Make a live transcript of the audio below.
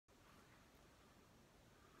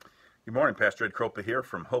Good morning, Pastor Ed Kropa here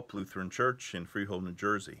from Hope Lutheran Church in Freehold, New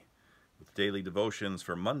Jersey, with daily devotions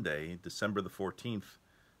for Monday, December the 14th,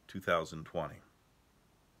 2020.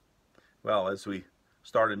 Well, as we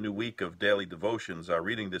start a new week of daily devotions, our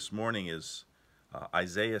reading this morning is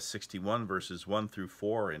Isaiah 61, verses 1 through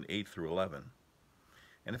 4 and 8 through 11.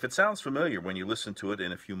 And if it sounds familiar when you listen to it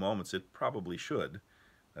in a few moments, it probably should.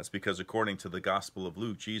 That's because according to the Gospel of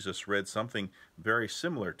Luke, Jesus read something very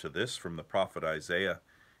similar to this from the prophet Isaiah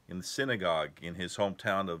in the synagogue in his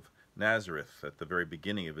hometown of Nazareth at the very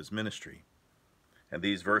beginning of his ministry. And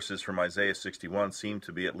these verses from Isaiah 61 seem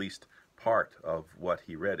to be at least part of what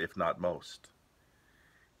he read, if not most.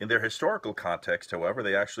 In their historical context, however,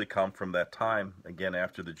 they actually come from that time, again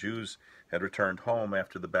after the Jews had returned home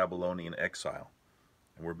after the Babylonian exile,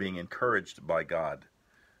 and were being encouraged by God,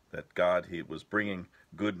 that God, he was bringing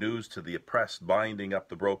good news to the oppressed, binding up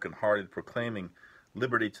the brokenhearted, proclaiming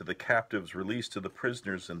liberty to the captives, release to the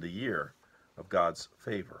prisoners, in the year of God's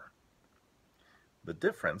favor. The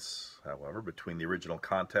difference, however, between the original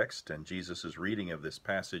context and Jesus' reading of this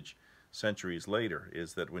passage centuries later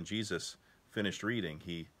is that when Jesus finished reading,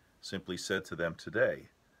 he simply said to them, "Today,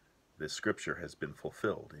 this scripture has been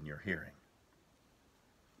fulfilled in your hearing."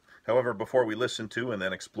 However, before we listen to and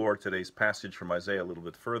then explore today's passage from Isaiah a little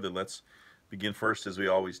bit further, let's begin first, as we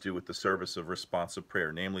always do, with the service of responsive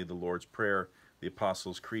prayer, namely the Lord's Prayer, the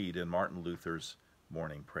Apostles' Creed, and Martin Luther's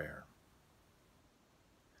morning prayer.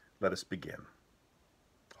 Let us begin.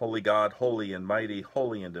 Holy God, holy and mighty,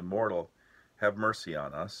 holy and immortal, have mercy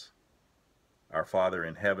on us. Our Father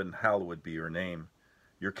in heaven, hallowed be your name.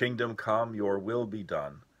 Your kingdom come, your will be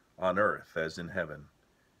done, on earth as in heaven.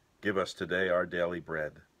 Give us today our daily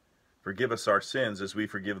bread. Forgive us our sins as we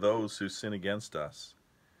forgive those who sin against us.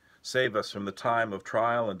 Save us from the time of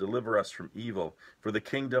trial and deliver us from evil. For the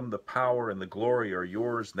kingdom, the power, and the glory are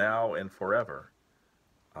yours now and forever.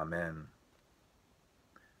 Amen.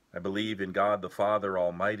 I believe in God the Father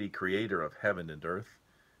Almighty, creator of heaven and earth.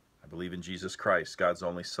 I believe in Jesus Christ, God's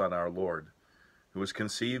only Son, our Lord, who was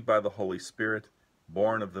conceived by the Holy Spirit,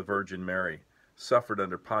 born of the Virgin Mary, suffered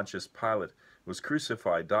under Pontius Pilate, was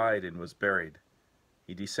crucified, died, and was buried.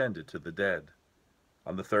 He descended to the dead.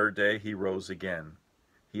 On the third day he rose again.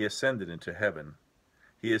 He ascended into heaven.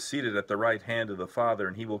 He is seated at the right hand of the Father,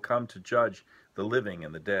 and he will come to judge the living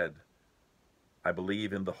and the dead. I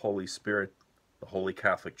believe in the Holy Spirit, the Holy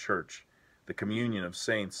Catholic Church, the communion of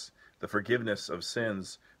saints, the forgiveness of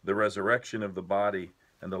sins, the resurrection of the body,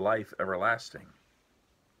 and the life everlasting.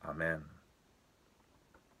 Amen.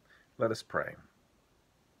 Let us pray.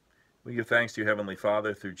 We give thanks to you, Heavenly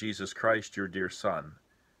Father, through Jesus Christ, your dear Son,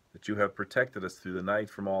 that you have protected us through the night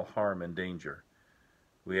from all harm and danger.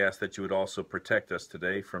 We ask that you would also protect us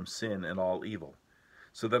today from sin and all evil,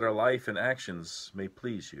 so that our life and actions may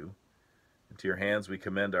please you. Into your hands we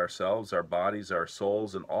commend ourselves, our bodies, our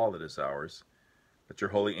souls, and all that is ours. Let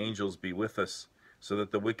your holy angels be with us, so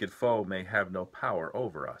that the wicked foe may have no power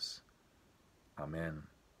over us. Amen.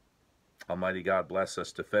 Almighty God, bless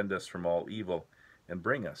us, defend us from all evil, and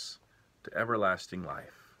bring us to everlasting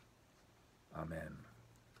life. Amen.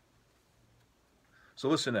 So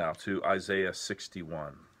listen now to Isaiah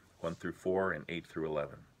 61, 1 through 4 and 8 through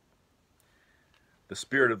 11. The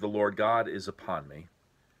Spirit of the Lord God is upon me,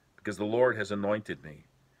 because the Lord has anointed me.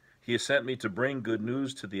 He has sent me to bring good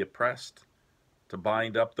news to the oppressed, to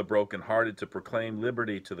bind up the brokenhearted, to proclaim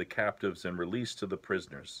liberty to the captives and release to the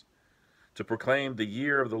prisoners, to proclaim the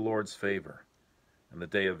year of the Lord's favor and the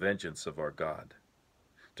day of vengeance of our God,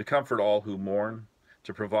 to comfort all who mourn,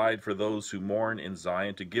 to provide for those who mourn in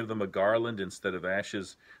Zion, to give them a garland instead of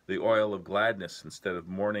ashes, the oil of gladness instead of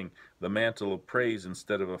mourning, the mantle of praise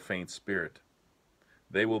instead of a faint spirit.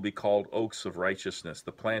 They will be called oaks of righteousness,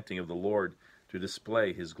 the planting of the Lord, to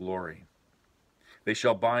display his glory. They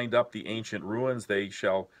shall bind up the ancient ruins, they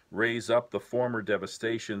shall raise up the former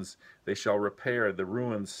devastations, they shall repair the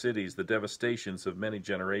ruined cities, the devastations of many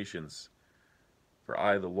generations. For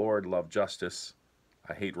I, the Lord, love justice,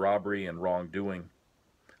 I hate robbery and wrongdoing.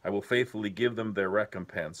 I will faithfully give them their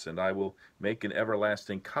recompense, and I will make an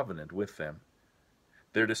everlasting covenant with them.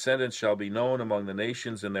 Their descendants shall be known among the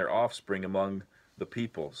nations, and their offspring among the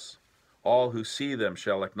peoples. All who see them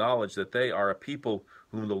shall acknowledge that they are a people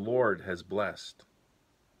whom the Lord has blessed.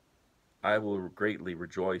 I will greatly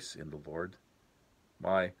rejoice in the Lord.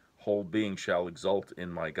 My whole being shall exult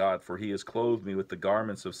in my God, for he has clothed me with the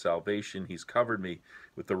garments of salvation. He's covered me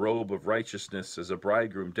with the robe of righteousness, as a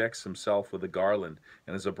bridegroom decks himself with a garland,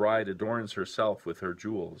 and as a bride adorns herself with her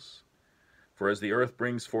jewels. For as the earth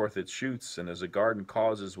brings forth its shoots, and as a garden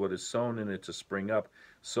causes what is sown in it to spring up,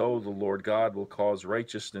 so the Lord God will cause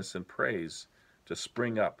righteousness and praise to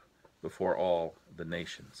spring up before all the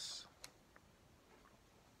nations.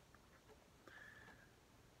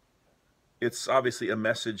 It's obviously a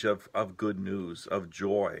message of good news, of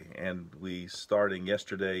joy. And we, starting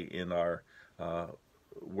yesterday in our uh,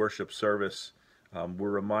 worship service, we're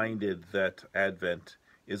reminded that Advent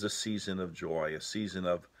is a season of joy, a season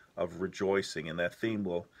of rejoicing. And that theme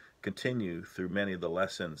will continue through many of the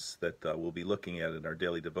lessons that we'll be looking at in our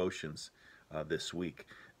daily devotions this week.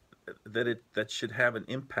 That should have an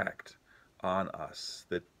impact on us,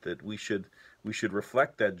 that we should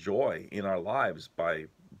reflect that joy in our lives by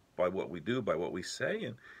what we do, by what we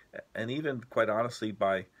say, and even, quite honestly,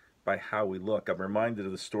 by how we look. I'm reminded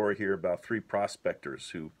of the story here about three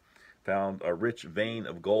prospectors who found a rich vein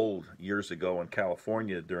of gold years ago in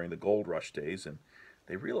California during the gold rush days, and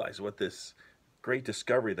they realized what this great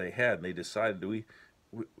discovery they had, and they decided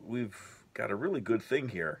we've got a really good thing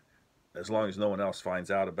here, as long as no one else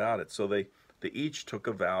finds out about it. So they each took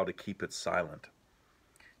a vow to keep it silent,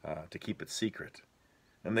 to keep it secret.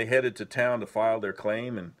 And they headed to town to file their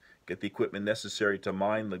claim and get the equipment necessary to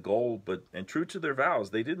mine the gold, and true to their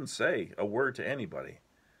vows, they didn't say a word to anybody.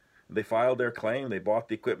 They filed their claim, they bought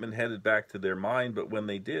the equipment, headed back to their mine, but when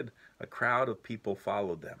they did, a crowd of people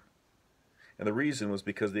followed them. And the reason was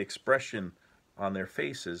because the expression on their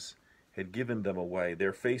faces had given them away.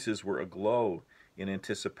 Their faces were aglow in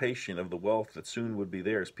anticipation of the wealth that soon would be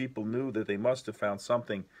theirs. People knew that they must have found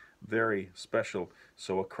something very special,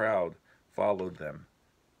 so a crowd followed them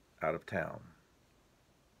out of town.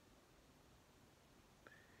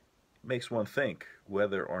 It makes one think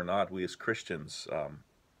whether or not we as Christians,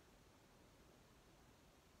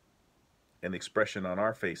 an expression on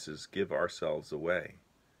our faces, give ourselves away.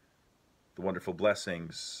 The wonderful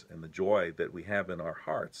blessings and the joy that we have in our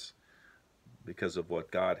hearts because of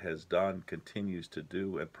what God has done, continues to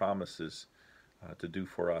do, and promises to do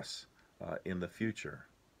for us in the future.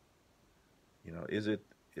 Is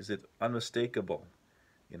it unmistakable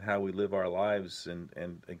in how we live our lives,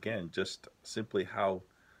 and again, just simply how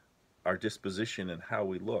our disposition and how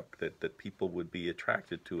we look, that people would be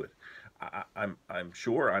attracted to it? I'm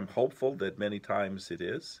sure, I'm hopeful that many times it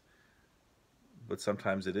is, but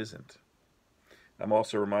sometimes it isn't. I'm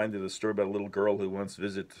also reminded of a story about a little girl who once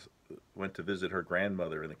went to visit her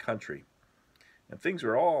grandmother in the country. And things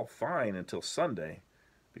were all fine until Sunday,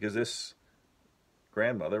 because this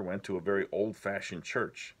grandmother went to a very old-fashioned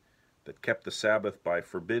church that kept the Sabbath by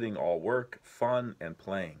forbidding all work, fun, and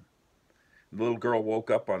playing. The little girl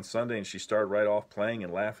woke up on Sunday and she started right off playing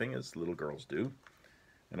and laughing, as little girls do.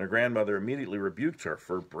 And her grandmother immediately rebuked her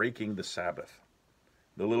for breaking the Sabbath.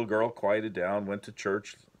 The little girl quieted down, went to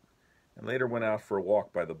church, and later went out for a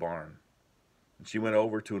walk by the barn. And she went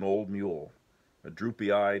over to an old mule, a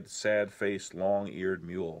droopy-eyed, sad-faced, long-eared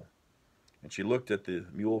mule. And she looked at the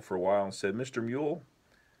mule for a while and said, "Mr. Mule,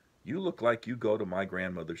 you look like you go to my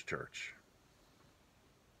grandmother's church."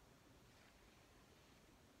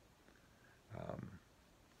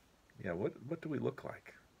 What do we look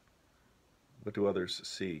like? What do others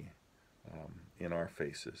see in our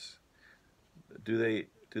faces? Do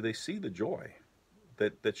they see the joy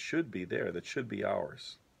that should be there, that should be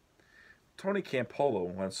ours? Tony Campolo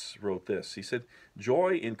once wrote this. He said,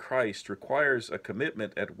 "Joy in Christ requires a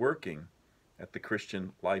commitment at working at the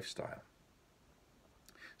Christian lifestyle."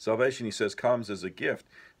 Salvation, he says, comes as a gift,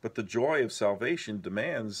 but the joy of salvation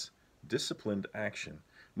demands disciplined action.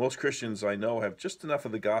 Most Christians I know have just enough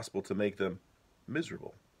of the gospel to make them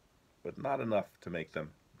miserable, but not enough to make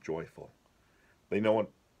them joyful. They know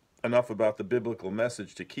enough about the biblical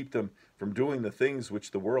message to keep them from doing the things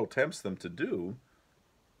which the world tempts them to do,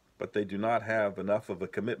 but they do not have enough of a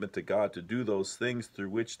commitment to God to do those things through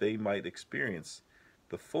which they might experience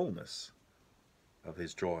the fullness of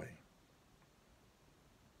His joy.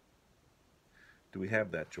 Do we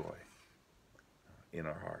have that joy in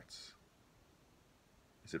our hearts?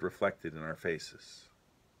 Is it reflected in our faces?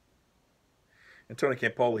 And Tony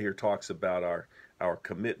Campolo here talks about our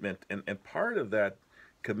commitment, and part of that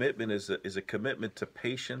commitment is a commitment to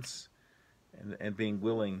patience and being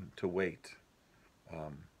willing to wait.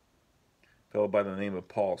 A fellow by the name of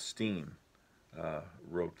Paul Steen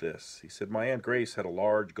wrote this. He said, "My Aunt Grace had a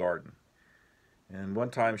large garden, and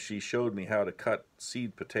one time she showed me how to cut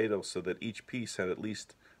seed potatoes so that each piece had at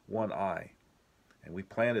least one eye, and we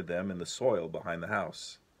planted them in the soil behind the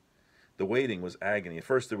house. The waiting was agony. At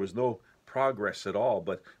first there was no progress at all,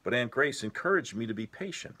 but Aunt Grace encouraged me to be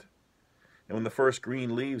patient. And when the first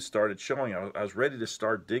green leaves started showing, I was ready to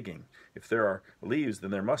start digging. If there are leaves,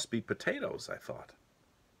 then there must be potatoes, I thought.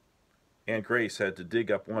 Aunt Grace had to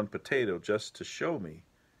dig up one potato just to show me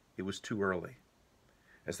it was too early.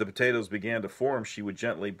 As the potatoes began to form, she would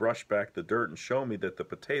gently brush back the dirt and show me that the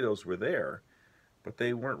potatoes were there, but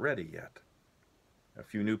they weren't ready yet. A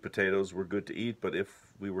few new potatoes were good to eat, but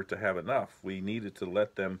if we were to have enough, we needed to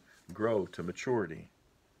let them grow to maturity.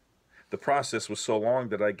 The process was so long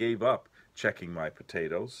that I gave up checking my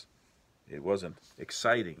potatoes. It wasn't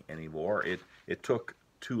exciting anymore. It took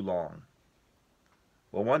too long.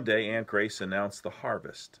 Well, one day Aunt Grace announced the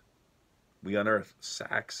harvest. We unearthed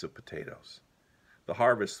sacks of potatoes. The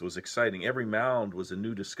harvest was exciting. Every mound was a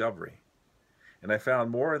new discovery. And I found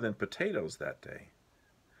more than potatoes that day.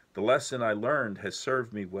 The lesson I learned has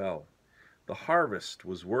served me well. The harvest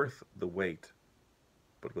was worth the wait.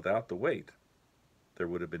 But without the wait, there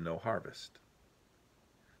would have been no harvest.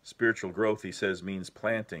 Spiritual growth, he says, means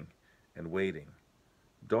planting and waiting.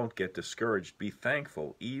 Don't get discouraged. Be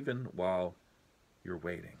thankful even while you're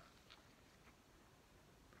waiting.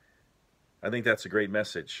 I think that's a great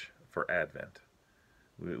message for Advent.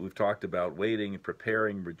 We've talked about waiting,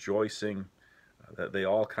 preparing, rejoicing, that they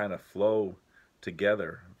all kind of flow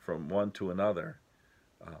together from one to another.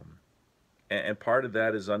 And part of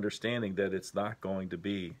that is understanding that it's not going to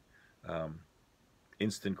be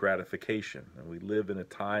instant gratification. And we live in a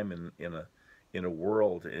time in a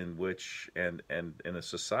world in which and in a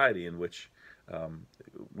society in which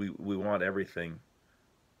we want everything,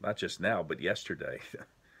 not just now but yesterday,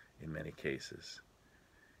 in many cases.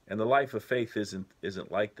 And the life of faith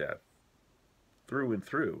isn't like that. Through and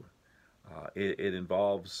through, it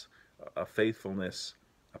involves a faithfulness,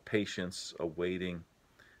 a patience, a waiting,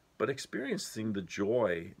 but experiencing the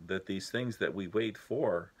joy that these things that we wait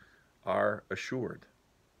for are assured.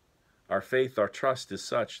 Our faith, our trust is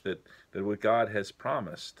such that what God has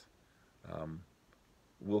promised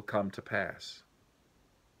will come to pass.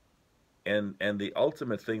 And the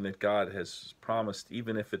ultimate thing that God has promised,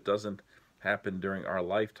 even if it doesn't happen during our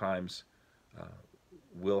lifetimes,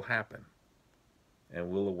 will happen. And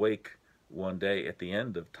we'll awake one day at the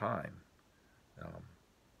end of time,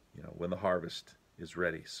 when the harvest is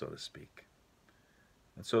ready, so to speak.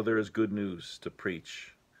 And so there is good news to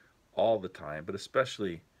preach all the time, but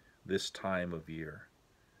especially this time of year.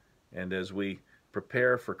 And as we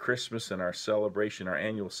prepare for Christmas and our celebration, our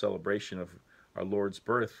annual celebration of our Lord's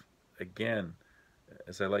birth, again,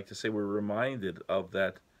 as I like to say, we're reminded of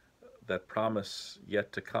that promise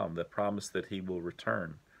yet to come, that promise that he will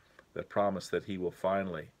return, that promise that he will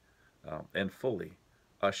finally and fully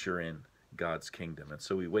usher in God's kingdom. And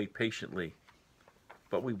so we wait patiently,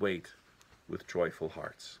 but we wait with joyful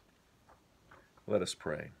hearts. Let us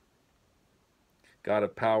pray. God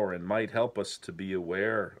of power and might, help us to be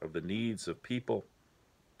aware of the needs of people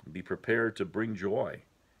and be prepared to bring joy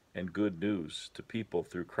and good news to people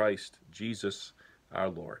through Christ Jesus our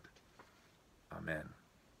Lord. Amen.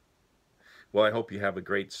 Well, I hope you have a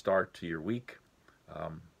great start to your week.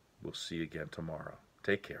 We'll see you again tomorrow.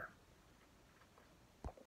 Take care.